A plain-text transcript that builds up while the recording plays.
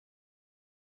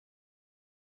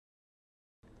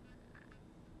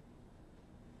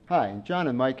Hi, John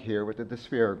and Mike here with the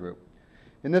Sphere Group.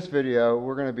 In this video,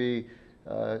 we're going to be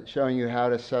showing you how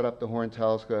to set up the Horn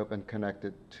telescope and connect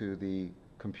it to the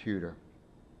computer.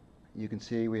 You can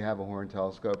see we have a Horn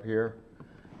telescope here.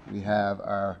 We have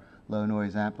our low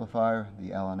noise amplifier, the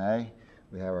LNA.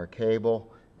 We have our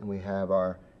cable, and we have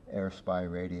our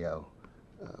AirSpy radio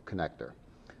connector.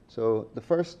 So the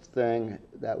first thing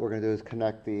that we're going to do is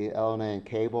connect the LNA and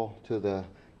cable to the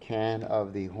can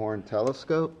of the Horn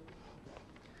telescope.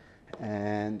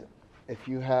 And if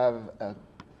you have a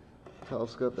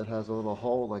telescope that has a little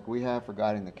hole like we have for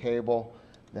guiding the cable,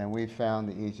 then we found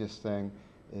the easiest thing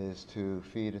is to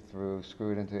feed it through,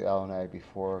 screw it into the LNA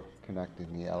before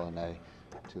connecting the LNA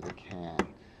to the can.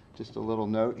 Just a little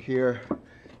note here,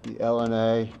 the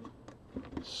LNA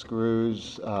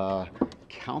screws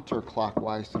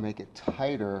counterclockwise to make it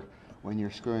tighter when you're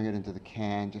screwing it into the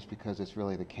can, just because it's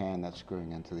really the can that's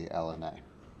screwing into the LNA.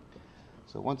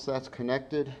 So once that's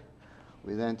connected,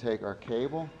 we then take our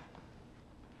cable,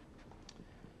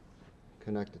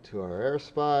 connect it to our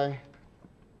AirSpy,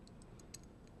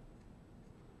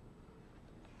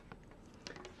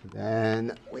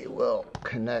 then we will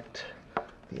connect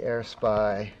the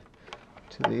AirSpy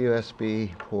to the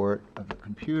USB port of the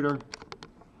computer,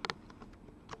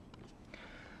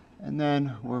 and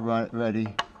then we're ready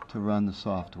to run the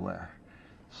software.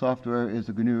 Software is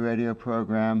a GNU radio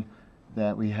program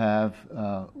that we have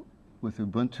with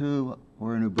Ubuntu.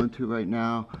 We're in Ubuntu right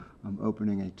now. I'm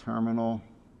opening a terminal,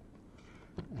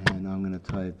 and I'm going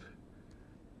to type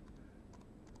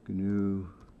GNU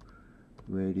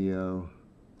Radio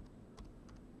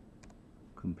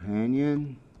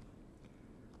Companion.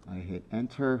 I hit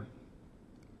enter.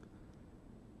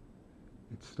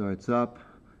 It starts up.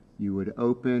 You would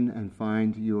open and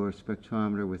find your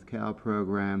spectrometer with Cal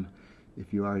program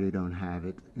if you already don't have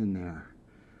it in there.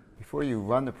 Before you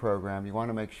run the program, you want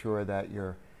to make sure that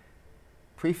your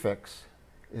prefix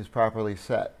is properly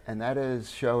set, and that is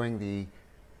showing the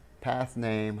path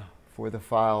name for the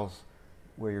files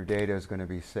where your data is going to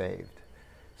be saved.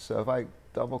 So if I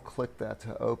double click that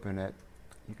to open it,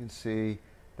 you can see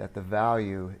that the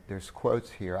value, there's quotes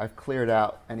here. I've cleared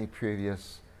out any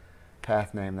previous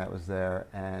path name that was there,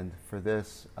 and for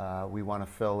this we want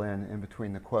to fill in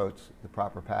between the quotes the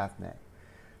proper path name.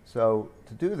 So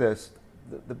to do this,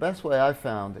 the best way I've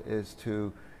found is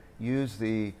to use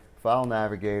the file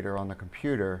navigator on the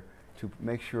computer to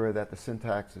make sure that the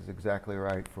syntax is exactly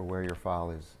right for where your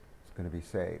file is going to be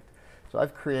saved. So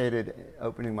I've created,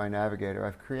 opening my navigator,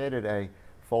 I've created a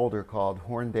folder called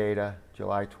Horn Data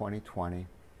July 2020.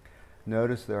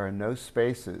 Notice there are no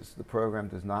spaces. The program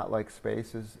does not like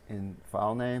spaces in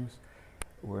file names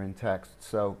or in text.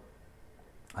 So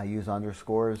I use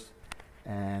underscores,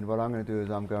 and what I'm going to do is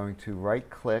I'm going to right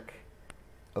click,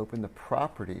 open the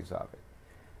properties of it,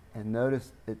 and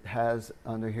notice it has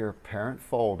under here parent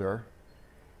folder,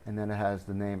 and then it has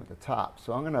the name at the top.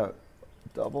 So I'm going to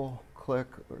double click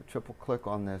or triple click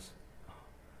on this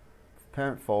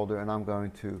parent folder, and I'm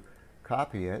going to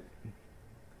copy it,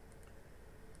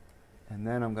 and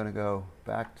then I'm going to go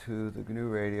back to the GNU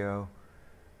Radio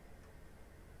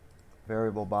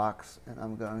variable box, and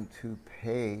I'm going to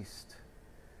paste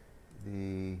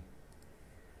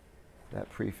that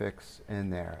prefix in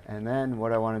there. And then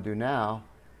what I want to do now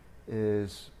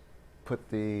is put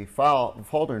the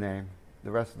folder name,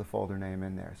 the rest of the folder name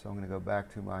in there. So I'm going to go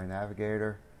back to my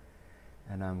navigator,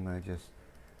 and I'm going to just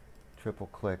triple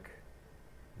click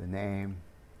the name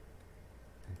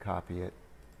and copy it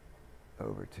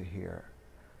over to here.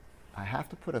 I have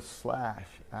to put a slash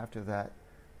after that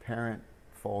parent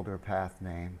folder path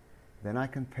name. Then I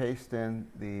can paste in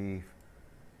the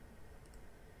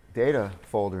data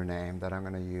folder name that I'm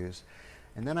going to use,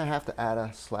 and then I have to add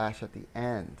a slash at the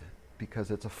end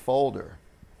because it's a folder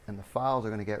and the files are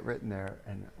going to get written there,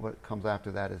 and what comes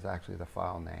after that is actually the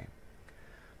file name.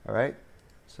 Alright,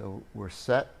 so we're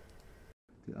set.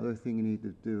 The other thing you need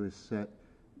to do is set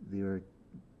your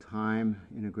time,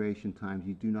 integration times.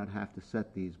 You do not have to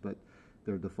set these, but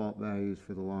their default values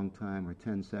for the long time are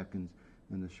 10 seconds,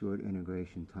 and the short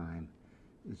integration time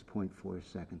is 0.4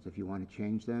 seconds. If you want to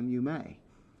change them, you may.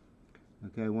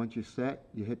 Okay, once you're set,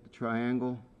 you hit the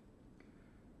triangle,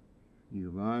 you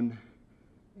run,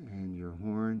 and your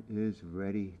horn is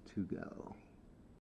ready to go.